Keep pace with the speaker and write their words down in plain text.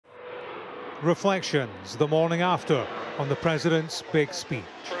Reflections the morning after on the president's big speech.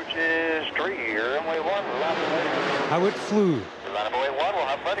 Approach is 3, runway 1, How it flew runway 1, we'll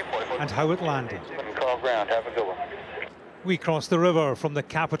have buddy 44. and how it landed. Call ground, have a good one. We cross the river from the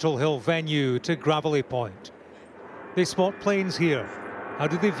Capitol Hill venue to Gravelly Point. They spot planes here. How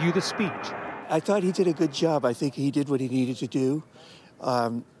do they view the speech? I thought he did a good job. I think he did what he needed to do.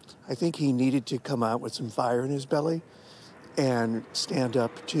 I think he needed to come out with some fire in his belly and stand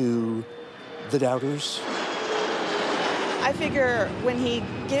up to the doubters. I figure when he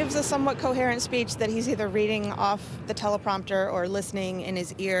gives a somewhat coherent speech that he's either reading off the teleprompter or listening in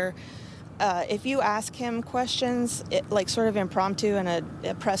his ear. If you ask him questions, like sort of impromptu in a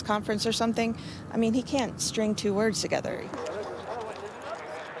press conference or something, I mean, he can't string 2 words together.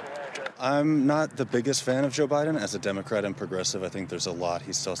 I'm not the biggest fan of Joe Biden. As a Democrat and progressive, I think there's a lot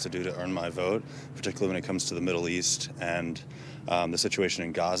he still has to do to earn my vote, particularly when it comes to the Middle East and the situation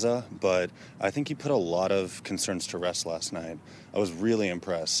in Gaza. But I think he put a lot of concerns to rest last night. I was really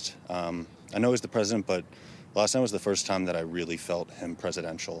impressed. I know he's the president, but last night was the first time that I really felt him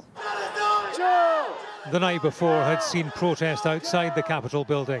presidential. The night before had seen protest outside the Capitol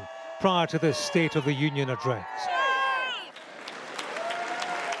building prior to the State of the Union address.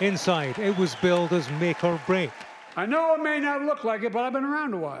 Inside, it was billed as make or break. I know it may not look like it, but I've been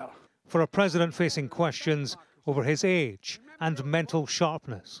around a while. For a president facing questions over his age and mental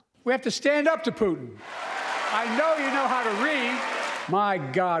sharpness. We have to stand up to Putin. I know you know how to read. My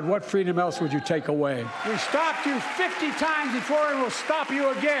God, what freedom else would you take away? We stopped you 50 times before and we'll stop you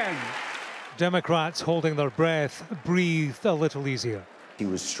again. Democrats holding their breath breathed a little easier. He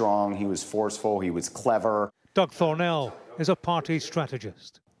was strong, he was forceful, he was clever. Doug Thornell is a party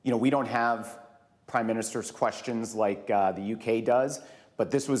strategist. You know, we don't have prime minister's questions like the UK does,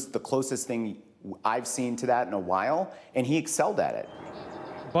 but this was the closest thing I've seen to that in a while, and he excelled at it.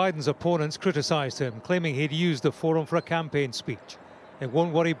 Biden's opponents criticized him, claiming he'd used the forum for a campaign speech. It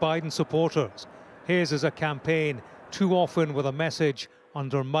won't worry Biden supporters. His is a campaign too often with a message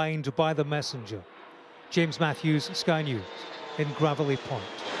undermined by the messenger. James Matthews, Sky News, in Gravelly Point.